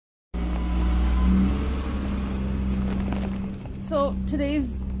So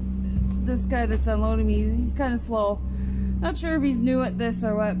today's this guy that's unloading me, he's kind of slow. Not sure if he's new at this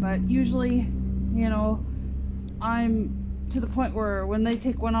or what, but usually, you know, I'm to the point where when they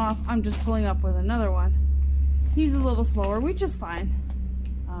take one off, I'm just pulling up with another one. He's a little slower, which is fine.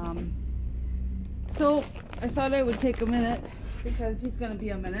 So I thought I would take a minute, because he's going to be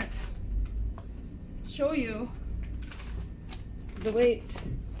a minute, show you the weight.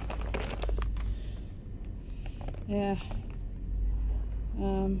 Yeah.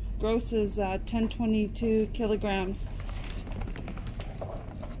 Gross is 1022 kilograms.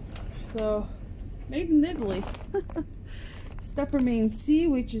 So, made in Italy. Steparamine C,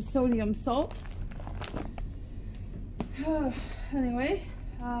 which is sodium salt. Anyway,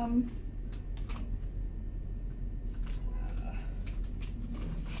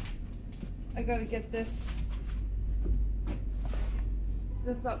 I gotta get this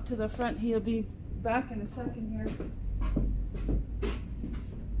up to the front. He'll be back in a second here.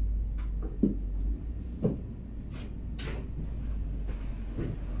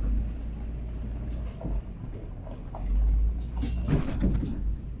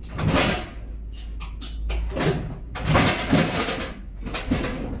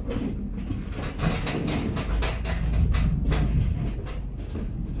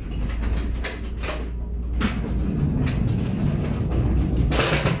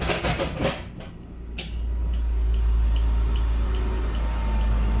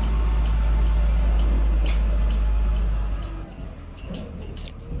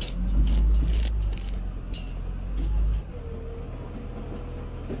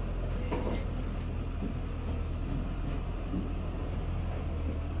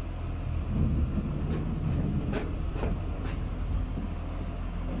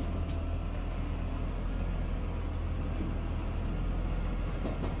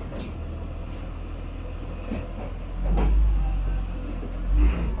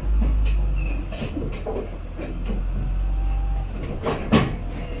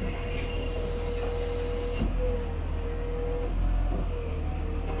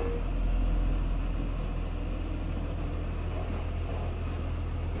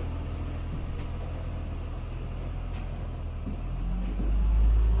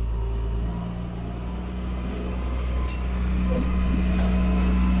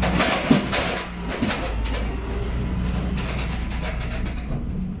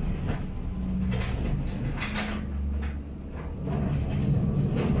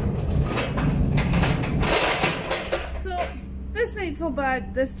 So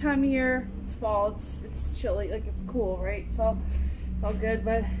bad this time of year. It's fall, it's chilly, like it's cool, right? So it's all good,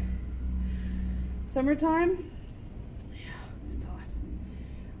 but summertime, yeah, it's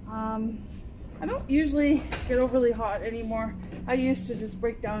hot. I don't usually get overly hot anymore. I used to just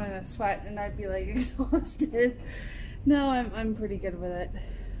break down in a sweat and I'd be like exhausted. No, I'm pretty good with it.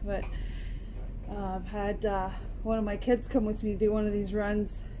 But I've had one of my kids come with me do one of these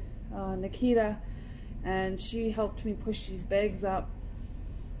runs, Nikita, and she helped me push these bags up,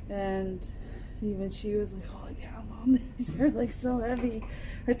 and even she was like, "Oh yeah, Mom, these are like so heavy."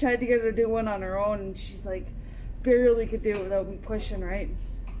 I tried to get her to do one on her own, and she's like barely could do it without me pushing, right?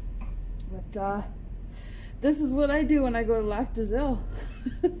 But this is what I do when I go to Lac des Iles.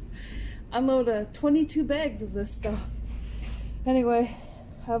 Unload 22 bags of this stuff. Anyway,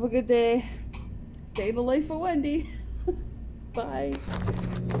 have a good day. Day in the life of Wendy. Bye.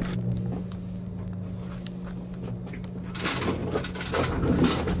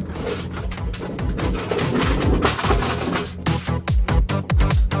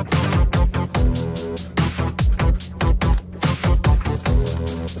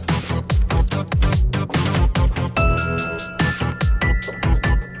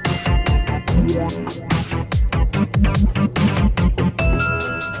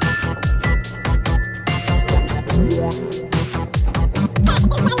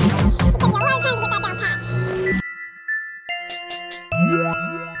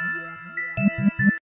 Yeah.